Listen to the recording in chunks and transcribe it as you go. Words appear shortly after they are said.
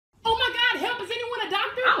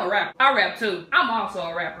I'm a rapper. I rap too. I'm also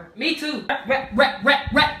a rapper. Me too. Rap.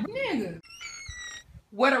 Nigga.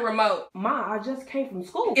 What a remote. Ma, I just came from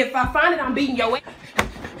school. If I find it, I'm beating your ass.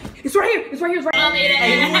 It's right here. It's right here. It's right here.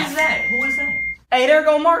 Hey, who is that? Who is that? Hey, there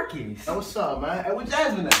go Marcus. Hey, what's up, man? Hey, where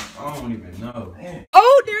Jasmine at? I don't even know. Man.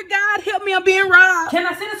 Oh, dear God, help me. I'm being robbed. Can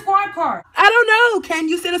I send a squad car? I don't know. Can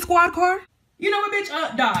you send a squad car? You know what, bitch?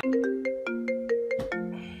 Die.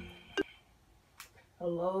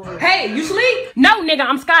 Hello. Hey, you sleep? No, nigga,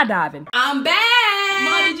 I'm skydiving. I'm back.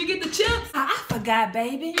 Ma, did you get the chips? I forgot,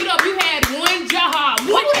 baby. You know, you had one job.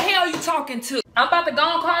 What the hell are you talking to? I'm about to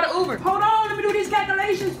go and call the Uber. Hold on, let me do these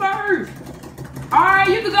calculations first. All right,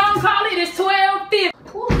 you can go and call it. It's 12:50.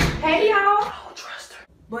 Hey, y'all. I don't trust her.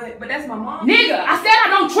 But that's my mom. Nigga, I said I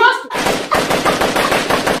don't trust her.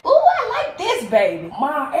 Ooh, I like this, baby.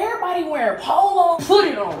 Ma, everybody wearing polo. Put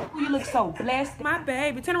it on. Ooh, you look so blessed. My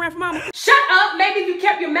baby. Turn around for mama. Shut up. Maybe if you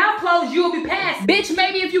kept your mouth closed, you'll be passed. Bitch,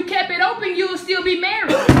 maybe if you kept it open, you'll still be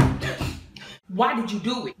married. Why did you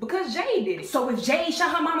do it? Because Jay did it. So if Jay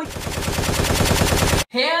shot her mama,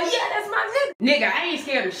 hell yeah, that's my nigga. Nigga, I ain't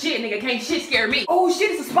scared of shit. Nigga, can't shit scare me. oh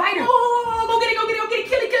shit, it's a spider. Oh, go get it.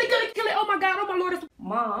 Kill it. Oh my God, oh my Lord.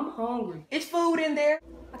 Ma, I'm hungry. It's food in there.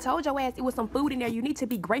 I told your ass it was some food in there. You need to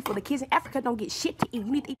be grateful. The kids in Africa don't get shit to eat.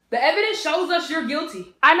 You need to eat. The evidence shows us you're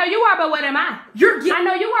guilty. I know you are, but what am I? You're guilty. I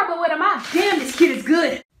know you are, but what am I? Damn, this kid is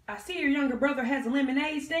good. I see your younger brother has a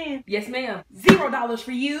lemonade stand. Yes, ma'am. $0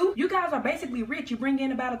 for you. You guys are basically rich. You bring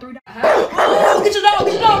in about a $3. Oh, get your dog.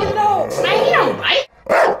 Man, he don't bite.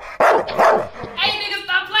 Hey, nigga,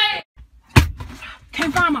 stop playing.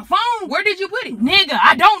 Can't find my phone. Where did you put it? Nigga,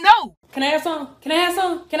 I don't know. Can I have some?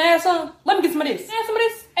 Let me get some of this. Can I have some of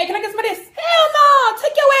this? Hey, can I get some of this? Hell no.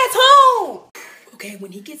 Take your ass home. Okay,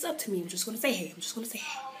 when he gets up to me, I'm just gonna say hey. Who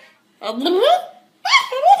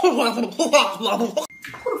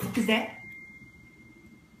the fuck is that?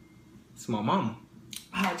 It's my mama.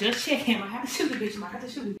 Oh, just check him. I have to shoot the bitch. I have to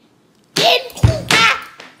shoot him.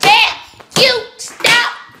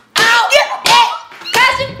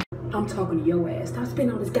 I'm talking to your ass. Stop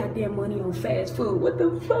spending all this goddamn money on fast food. What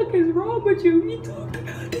the fuck is wrong with you? You talking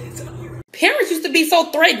about this? Parents used to be so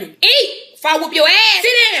threatening. Eat if I whoop your ass.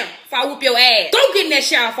 Sit down if I whoop your ass. Don't get in that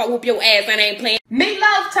shower if I whoop your ass and I ain't playing.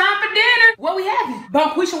 Meatloaf, time for dinner. What we having?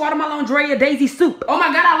 Bonquisha watermelon Drea daisy soup. Oh my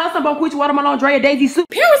God, I love some Bonquisha watermelon Drea daisy soup.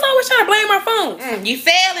 Parents always trying to blame our phones. You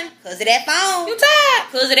failing because of that phone. You tired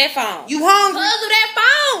because of that phone. You hungry because of that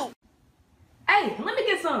phone. Hey, let me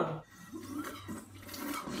get some.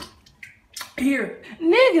 Here,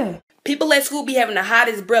 nigga. People at school be having the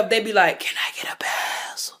hottest breath. They be like, can I get a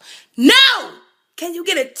pencil? No! Can you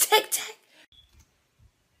get a Tic Tac?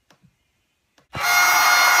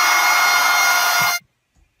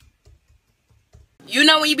 You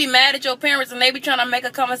know when you be mad at your parents and they be trying to make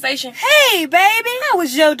a conversation? Hey, baby, how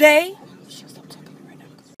was your day?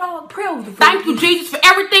 Thank you, Jesus, for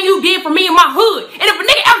everything you did for me in my hood. And if a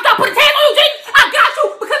nigga ever start putting his hands on you, Jesus, I got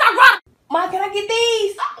you because I brought it. Ma, can I get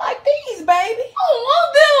these? I like these, baby. I don't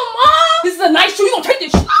want them, Mom. This is a nice shoe. You gonna take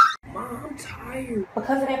this shit? Mom, I'm tired.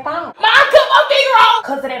 Because of that phone. Mom, I cut my finger off.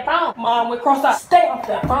 Because of that phone. Mom, we're crossed out. Stay off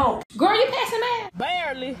that phone. Girl, you passing that?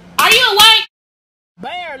 Barely. Are you awake?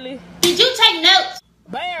 Barely. Did you take notes?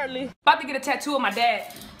 Barely. About to get a tattoo of my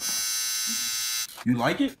dad. You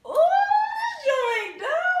like it? Ooh, this joint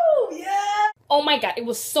dope. Yeah. Oh my God, it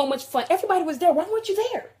was so much fun. Everybody was there. Why weren't you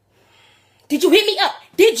there? Did you hit me up?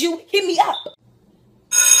 Did you hit me up?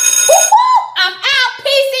 I'm out.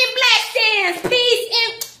 Peace and blessings.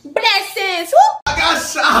 Peace and blessings. Woo. I got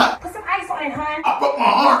shot. Put some ice on it, hon. I broke my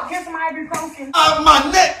arm. Here's some ibuprofen. My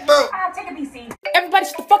neck, bro. I'll take a BC. Everybody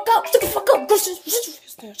shut the fuck up. Shut the fuck up.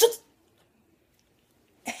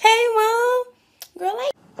 Hey, Mom. Girl,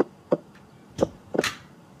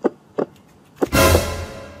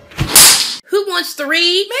 who wants to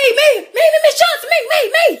read? Me, Miss Johnson,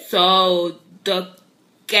 me. So the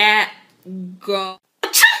cat go.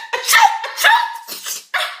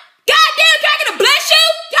 Goddamn, can I get a bless you?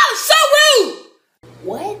 Y'all are so rude.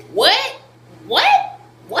 What?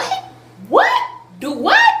 Do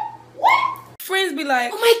what? Friends be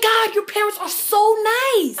like, oh my God, your parents are so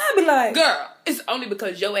nice. I be like, girl, it's only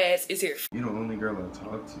because your ass is here. You the only girl I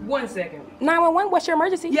talk to. 1 second. 911, what's your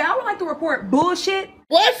emergency? Yeah, I would like to report bullshit.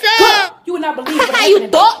 What's up? You would not believe what How you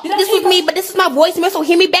happened. thought Did I this tell was you me, but this is my voicemail, so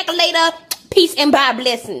hear me back later. Peace and bye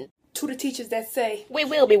blessing. To the teachers that say, We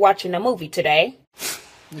will be watching a movie today.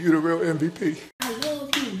 You the real MVP. I love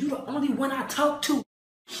you. You the only one I talk to.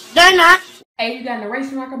 They're not. Hey, you got an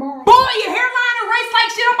eraser I can borrow? Boy, your hairline erased like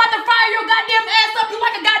shit. I'm about to fire your goddamn ass up. You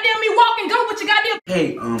like a goddamn me walking. Go with your goddamn.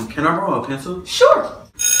 Hey, can I borrow a pencil? Sure.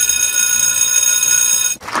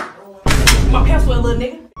 My pencil, little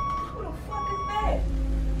nigga.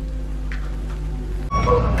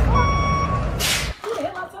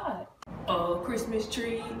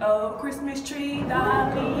 Oh, Christmas tree,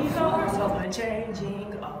 thy leaves are so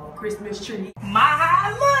unchanging. Oh, Christmas tree. My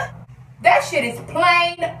look. That shit is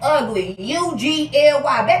plain ugly. UGLY.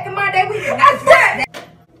 Back in my day, we did not dress that.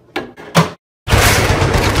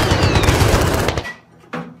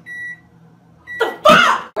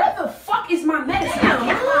 Where the fuck is my medicine? I'm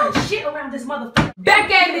not finding shit around this motherfucker. Back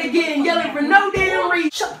at it again, yelling for no damn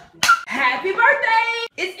reason. Happy birthday!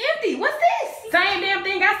 It's empty. What's this? Same damn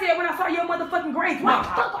thing I said when I saw your motherfucking grades. What the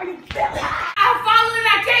fuck are you feeling? I'm falling and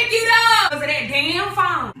I can't get up. Cause of that damn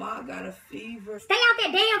phone. Ma got a fever. Stay out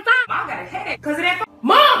that damn phone. I got a headache. Cause of that phone.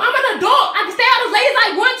 Mom, I'm an adult. I can stay out as late as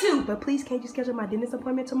I want to. But please, can't you schedule my dentist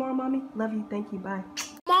appointment tomorrow, mommy? Love you. Thank you. Bye.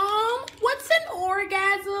 Mom, what's an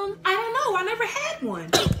orgasm? I don't know. I never had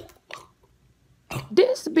one.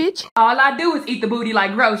 This bitch. All I do is eat the booty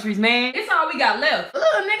like groceries, man. It's all we got left. Ugh,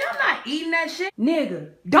 nigga, I'm not eating that shit. Nigga,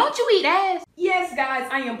 don't you eat ass? Yes, guys,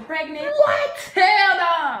 I am pregnant. What? Hell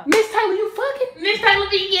no. Miss Taylor, you fucking? Miss Taylor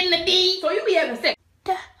be getting the D. So you be having sex. Oh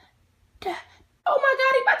my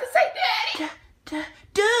God, he about to say daddy.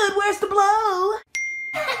 Dude, where's the blow? Oh,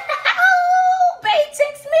 babe,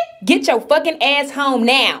 text me. Get your fucking ass home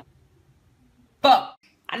now. Fuck.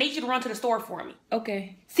 I need you to run to the store for me.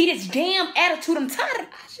 Okay. See this damn attitude I'm tired of.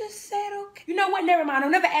 I just said okay. You know what? Never mind. I'll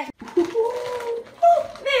never ask. Nigga,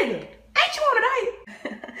 ain't you on a diet?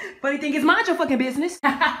 Funny thing is, mind your fucking business.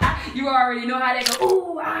 You already know how that go.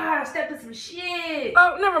 Ooh, I stepped in some shit.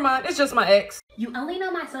 Oh, never mind. It's just my ex. You only know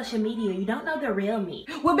my social media. You don't know the real me.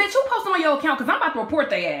 Well, bitch, who posted on your account? Because I'm about to report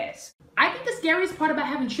their ass. I think the scariest part about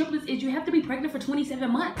having triplets is you have to be pregnant for 27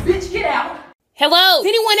 months. Bitch, get out. Hello? Is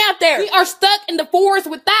anyone out there? We are stuck in the forest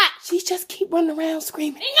with that. She just keep running around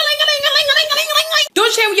screaming.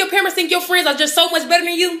 Don't share with your parents think your friends are just so much better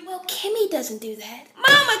than you. Well, Kimmy doesn't do that.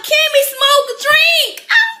 Mama, Kimmy, smoke a drink.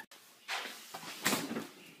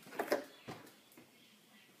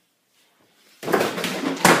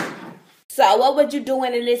 So what were you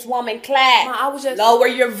doing in this woman class? I was just... Lower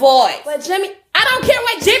your voice. But Jimmy, I don't care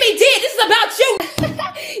what Jimmy did. This is about you.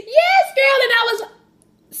 Yes, girl, and I was...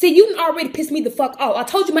 See, you already pissed me the fuck off. I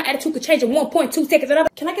told you my attitude could change in 1.2 seconds.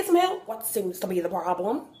 Can I get some help? What seems to be the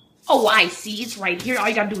problem? Oh, I see. It's right here. All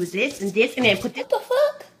you gotta do is this, and then put this. What the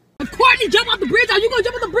fuck? If Courtney jump off the bridge, are you gonna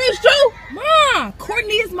jump off the bridge too? Mom,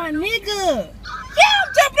 Courtney is my nigga. Yeah,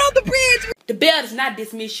 I'm jumping off the bridge. The bell does not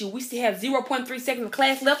dismiss you. We still have 0.3 seconds of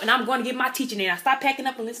class left, and I'm going to get my teaching in. I stop packing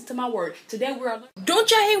up and listen to my word. Today we're... Don't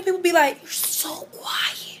y'all hear when people be like, you're so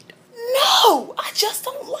quiet? No, I just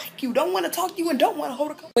don't like you. Don't want to talk to you and don't want to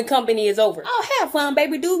hold a conversation. When company is over. Oh, have fun,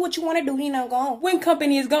 baby. Do what you want to do. He not gone. When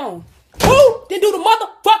company is gone. Who? Then do the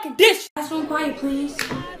motherfucking dish. Classroom quiet, please.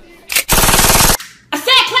 I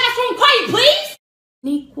said classroom quiet, please.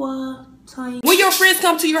 Nikwa, time. When your friends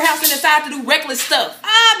come to your house and decide to do reckless stuff,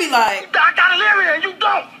 I'll be like, I gotta live here and you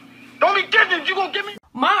don't. Don't be giving. You gonna give me?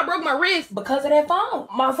 Mom broke my wrist because of that phone.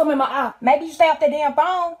 Mom, something in my eye. Maybe you stay off that damn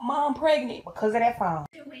phone. Mom pregnant because of that phone.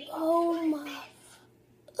 Oh my.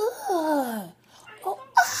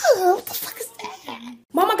 What the fuck is that?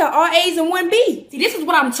 Mama got all A's and 1B. See, this is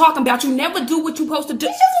what I'm talking about. You never do what you're supposed to do.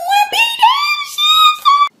 It's just a 1B, damn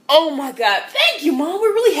shit. Oh my God. Thank you, Mom. We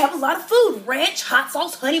really have a lot of food. Ranch, hot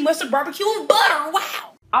sauce, honey mustard, barbecue, and butter. Wow.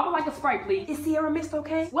 I would like a Sprite, please. Is Sierra Mist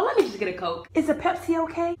okay? Well, let me just get a Coke. Is a Pepsi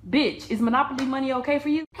okay? Bitch, is Monopoly money okay for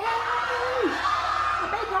you? Hey,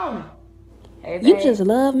 back home. Hey, You just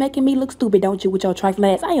love making me look stupid, don't you, with your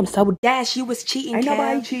trifling ass? I am so... Yes, you was cheating, Ain't Kev.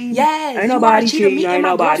 nobody cheating. Yes, Ain't nobody cheating. Me Ain't and my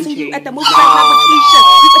nobody girl seen you cheating. at the movie competition.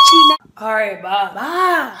 You a cheating. All right, bye.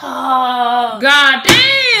 Bye. God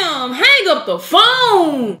damn. Hang up the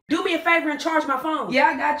phone. Do me a favor and charge my phone. Yeah,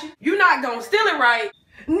 I got you. You're not gonna steal it, right?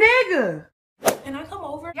 Nigga. Can I come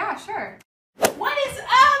over? Yeah, sure. What is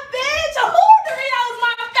up, bitch? Who Doritos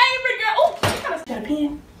my favorite girl? Oh, you got a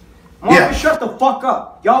pen? Marcus, shut the fuck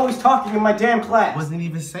up. You're always talking in my damn class. Wasn't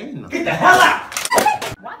even saying nothing. Get the hell out!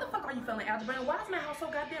 Why the fuck are you failing algebra? And why is my house so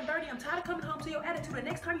goddamn dirty? I'm tired of coming home to your attitude. The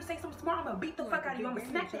next time you say something smart, I'm gonna beat the fuck out of you. I'm gonna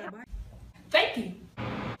smack that. Thank you.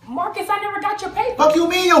 Marcus, I never got your paper. Fuck you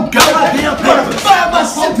mean you goddamn paper? Find my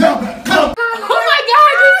shit down. Come on. Oh my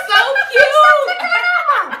God, you're so cute.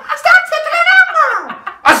 Stop taking it out.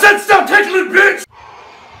 I said stop taking it, bitch.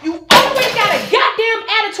 You always got a goddamn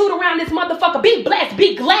attitude around this motherfucker. Be blessed,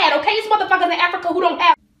 be glad, okay? This motherfuckers in Africa who don't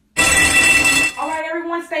have. All right,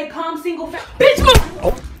 everyone, stay calm, single family. Bitch, move.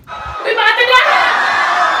 Oh. We about to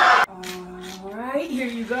die. All right, here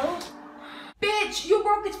you go. Bitch, you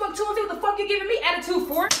broke this fuck too and see what the fuck you giving me attitude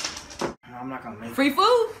for? No, I'm not gonna make it. Free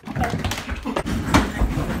food?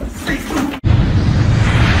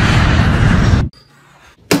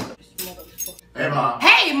 Hey, Mom.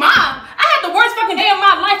 Hey, Mom, I had the worst fucking day of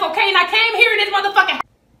my life, okay? And I came here in this motherfucking...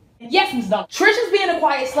 $60. Trisha's being a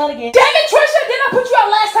quiet slut again. Damn it, Trisha! Didn't I put you out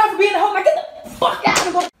last time for being a hoe? Like, get the fuck out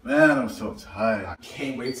and go. Man, I'm so tired. I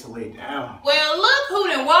can't wait to lay down. Well, look who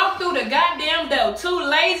done walked through the goddamn door. Too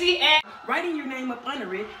lazy and writing your name up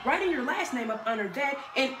under it, writing your last name up under that,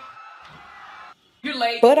 and you're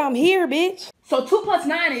late. But I'm here, bitch. So 2 plus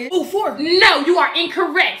 9 is 4. No, you are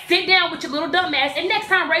incorrect. Sit down with your little dumb ass, and next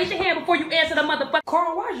time raise your hand before you answer the motherfucker.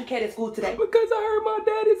 Carl, why is your cat at school today? Because I heard my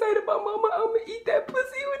daddy say to my mama, I'ma eat that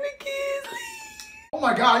pussy when the kids leave. Oh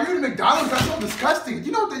my God, you're in McDonald's? That's so disgusting.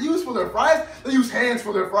 You know what they use for their fries? They use hands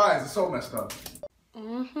for their fries. It's so messed up.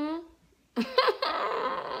 Mm-hmm.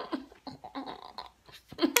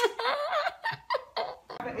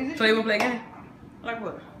 So you wanna play a game? Like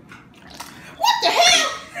what? What the hell?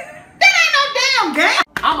 That ain't no damn game.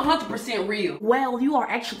 I'm 100% real. Well, you are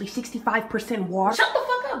actually 65% water. Shut the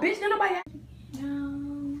fuck up, bitch. Ain't nobody.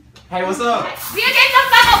 Hey, what's up?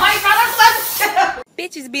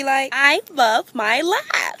 Bitches be like, I love my life.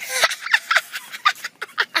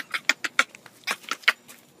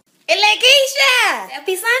 Hey, Lakeisha!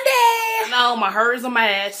 Happy Sunday! No, my hers on my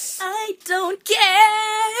ass. I don't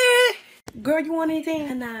care. Girl, you want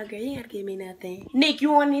anything? Nah, girl, you gotta give me nothing. Nick,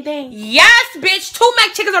 you want anything? Yes, bitch. 2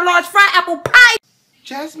 mac chickens, a large fried apple pie.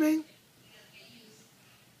 Jasmine?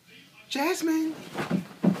 Jasmine?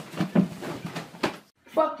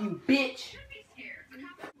 Fuck you, bitch.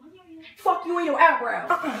 Fuck you in your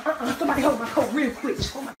eyebrows. Somebody hold my coat real quick.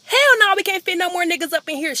 Oh my. Hell no, we can't fit no more niggas up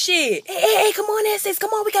in here. Shit. Hey, come on, sis.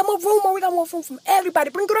 Come on, we got more room. We got more room from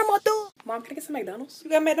everybody. Bring grandma through. Mom, can I get some McDonald's?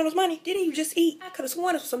 You got McDonald's money? Didn't you just eat? I could have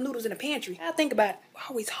sworn there was some noodles in the pantry. I think about it. We're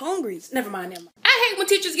always hungry. Never mind them. I hate when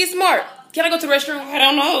teachers get smart. Can I go to the restroom? I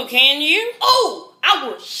don't know. Can you? Oh, I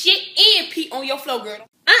will shit and pee on your floor, girl.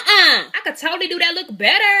 I could totally do that look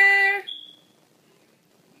better.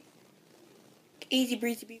 Easy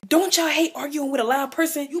breezy. Don't y'all hate arguing with a loud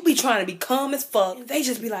person? You be trying to be calm as fuck. And they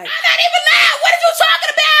just be like, I'm not even loud. What are you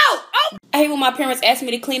talking about? Oh. I hate when my parents ask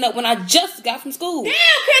me to clean up when I just got from school. Damn,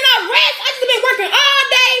 can I rest? I just been working all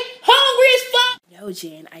day, hungry as fuck. No,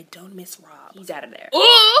 Jen, I don't miss Rob. He's out of there.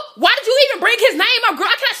 Ooh, why did you even bring his name up,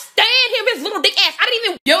 girl? I can't stand him, his little dick ass. I didn't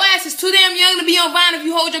even. Your ass is too damn young to be on Vine if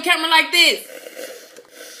you hold your camera like this.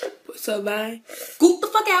 What's up, Vine? Scoop the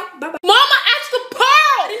fuck out. Bye-bye. Mama asked for Pearl.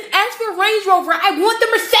 I didn't ask for a Range Rover. I want the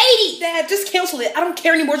Mercedes. Dad, just cancel it. I don't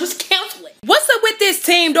care anymore. Just cancel it. What's up with this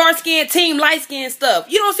team dark skin, team light skin stuff?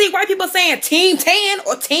 You don't see white people saying team tan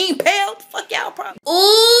or team pale? Fuck y'all problem.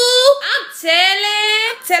 Ooh, I'm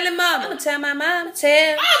telling mama. I'ma tell my mama. I don't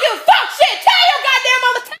give a fuck shit. Tell your goddamn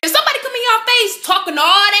mama. If somebody come in your face talking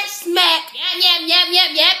all that smack,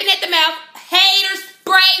 yapping at the mouth, haters,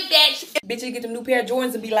 brave that shit. Bitch, you get them new pair of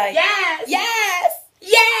Jordans and be like, Yes.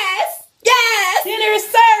 dinner is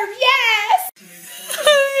served, yes.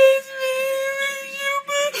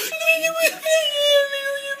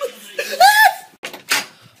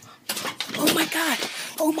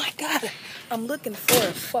 Oh my god. I'm looking for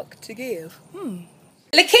a fuck to give.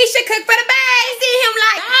 Lakeisha cook for the baby. See him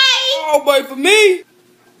like, hey. Oh, wait for me.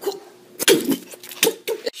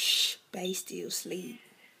 Shh, bae still sleep.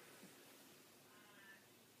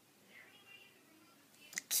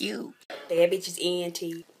 Cute. That bitch is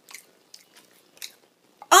ENT.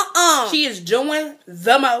 She is doing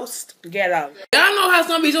the most. Get out. Y'all know how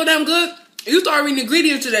some be so damn good? You start reading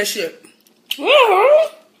ingredients to that shit.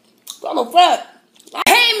 What the fuck?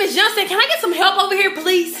 Hey, Miss Johnson, can I get some help over here,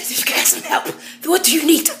 please? You got some help. What do you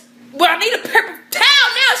need? Well, I need a paper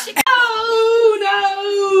towel now.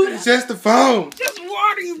 Oh, no. It's just the phone. Just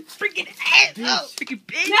water, you freaking ass. Oh, freaking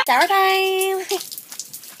bitch. Shower time.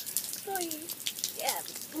 Yeah,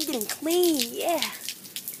 I'm getting clean, yeah.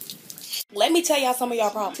 Let me tell y'all some of y'all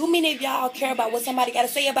problems. Too many of y'all care about what somebody got to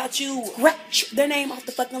say about you. Scratch their name off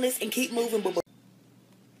the fucking list and keep moving, boo-boo.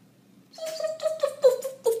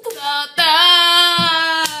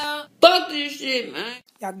 Fuck this shit, man.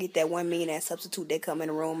 Y'all get that one mean ass substitute that come in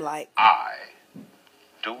the room like, I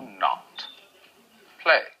do not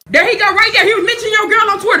play. There he go, right there. He was mentioning your girl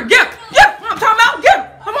on Twitter. Yeah, what I'm talking about.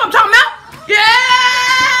 Yeah, come on, I'm talking about.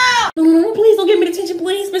 Yeah. No, please don't give me attention,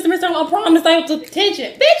 please. Mr. I promise I have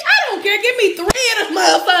attention. Bitch, I don't care. Give me 3 of them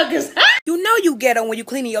motherfuckers. Huh? You know you ghetto when you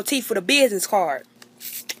cleaning your teeth with a business card.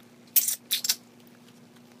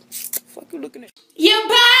 Fuck you looking at? Your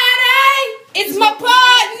body, it's my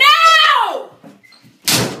part now.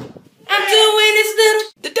 I'm doing this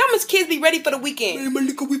little. The dumbest kids be ready for the weekend. Nigga,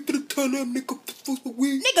 turn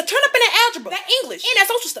up in that algebra, that English, and that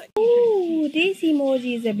social study. Ooh, this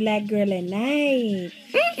emoji is a black girl at night.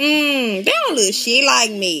 They don't look shit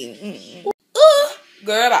like me.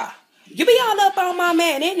 Girl, bye. You be all up on my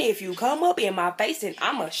man, and if you come up in my face, then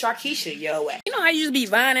I'm a Sharkeisha yo ass. You know how you just be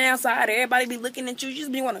vining outside, everybody be looking at you, you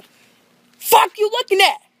just be wanna, fuck you looking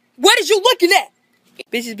at? What is you looking at?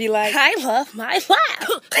 Bitches be like, I love my life.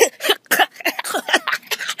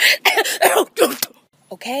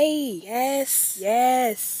 Okay,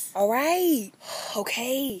 yes. All right.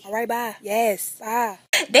 Okay. All right, bye. Yes, bye.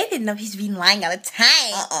 They didn't know he's been lying all the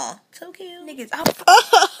time. So cute. Niggas,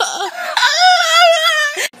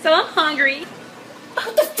 So I'm hungry.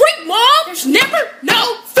 what the freak, Mom? There's never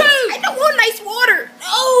no food. I don't want nice water.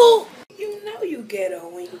 No. You know you ghetto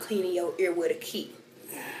when you cleaning your ear with a key.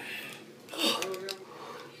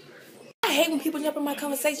 I hate when people jump in my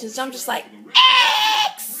conversations. I'm just like,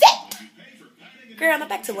 exit. Girl, now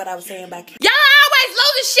back to what I was saying back here. Y'all always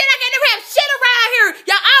losing shit. I can never have shit around here.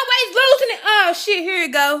 Y'all always losing it. Oh, shit, here you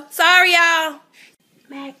go. Sorry, y'all.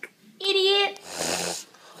 Mac, idiot.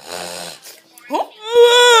 Huh?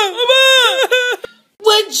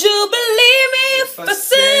 Would you believe me if I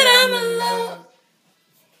said I'm in love?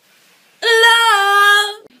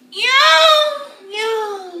 Love.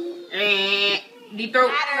 Deep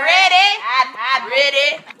throat. Ready.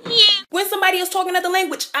 Yeah. When somebody is talking another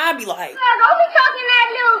language, I be like, Don't be talking that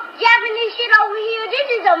little Japanese shit over here. This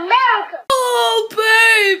is America. oh,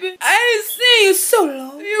 baby. I ain't seen you so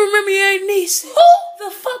long. You remember your Aunt Niecy? Who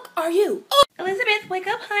the fuck are you? Oh. Elizabeth, wake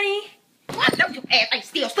up, honey. What? No, your ass ain't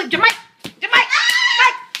still asleep. Jamaica.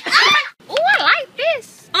 Ooh, I like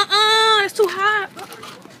this. It's too hot.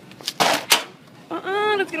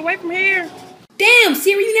 Let's get away from here. Damn,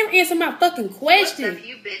 Siri, you never answer my fucking question.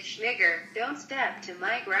 You bitch nigger. Don't step to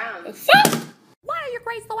my ground. Fuck. Why are your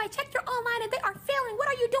grades low? I checked your online and they are failing. What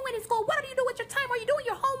are you doing in school? What are you doing with your time? Are you doing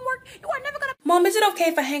your homework? You are never gonna. Mom, is it okay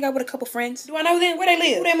if I hang out with a couple friends? Do I know them? Where they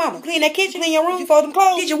live? Who their mama? Clean that kitchen? Clean your room? Did you fold them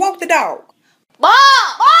clothes? Did you walk the dog? Mom!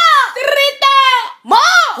 Mom!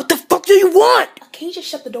 What the fuck do you want? Can you just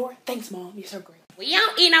shut the door? Thanks, Mom. You're so great. We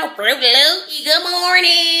don't eat no Fruit Loops. Good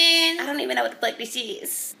morning. I don't even know what the fuck this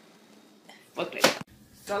is. Fuck that.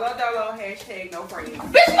 Dolo, hashtag no friends.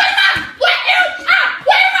 Bitch, what am I?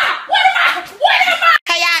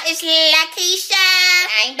 Hey y'all, it's Lakeisha.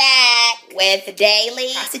 I'm back with the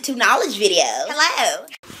daily prostitute knowledge video. Hello.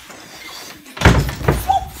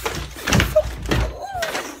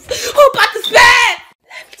 Who about to spaz?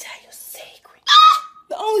 Let me tell you a secret.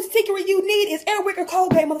 The only secret you need is Airwick or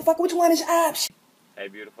Colgate, motherfucker. Which one is your option? Hey,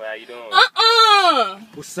 beautiful, how you doing?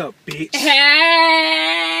 What's up, bitch?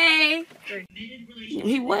 Hey.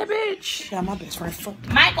 He what, bitch? Yeah, my best friend fucked.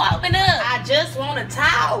 Michael, open up. I just want to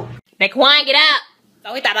talk. Daquan, get up.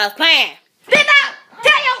 So we thought I was playing. Sit down.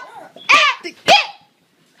 Tell your ass to get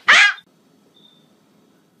out.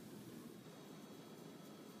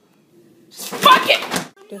 Fuck it.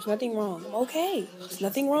 There's nothing wrong. I'm okay. There's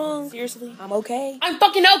nothing wrong. Seriously, I'm okay. I'm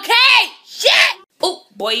fucking okay. Shit. Oh,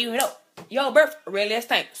 boy, you know. Your birth really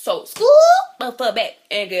stank. So school, my foot back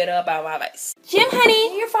and get up out my face. Jim,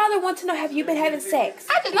 honey, your father wants to know, have you been having sex?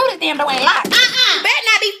 I just know this damn door ain't locked. You better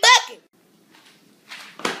not be fucking.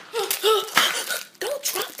 Don't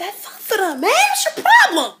drop that phone for them, man. What's your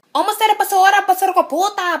problem? Almost said pasora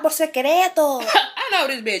puta por secreto. I know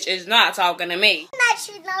this bitch is not talking to me. Not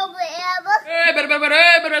shit over ever. Hey,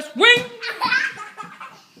 better swing.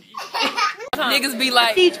 Niggas be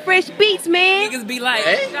like, These fresh beats, man. niggas be like,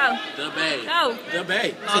 Go. The Bay. Go. The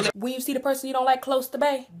Bay. when you see the person you don't like close to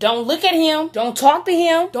Bay, don't look at him, don't talk to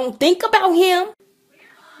him, don't think about him.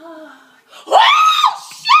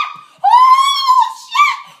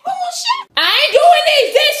 Oh shit! I ain't doing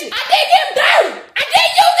these dishes. I did them dirty. I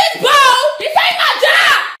didn't use this bowl. This ain't my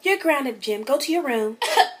job. You're grounded, Jim. Go to your room.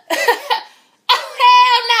 Oh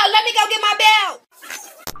hell no! Let me go get my belt.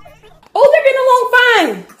 Oh, they're getting along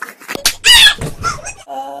fine.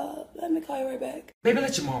 Let me call you right back. Baby,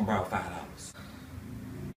 let your mom borrow $5.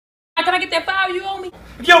 Can I get that $5 you owe me?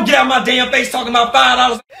 If you don't get out my damn face talking about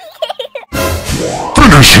 $5.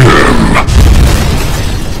 Finish him!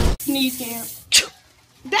 Sneeze cam.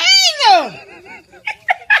 Damn!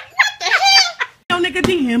 Your nigga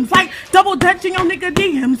DMs, like double dutching your nigga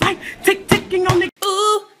DMs, like tick-ticking your nigga.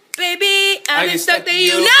 Ooh, baby, I've been stuck to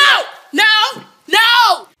you. you. No!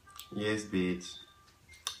 Yes, bitch.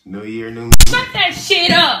 New year, new. Fuck that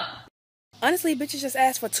shit up. Honestly, bitches just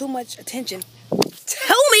ask for too much attention.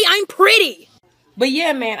 Tell me I'm pretty. But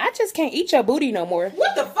yeah, man, I just can't eat your booty no more.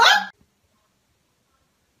 What the fuck?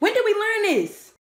 When did we learn this?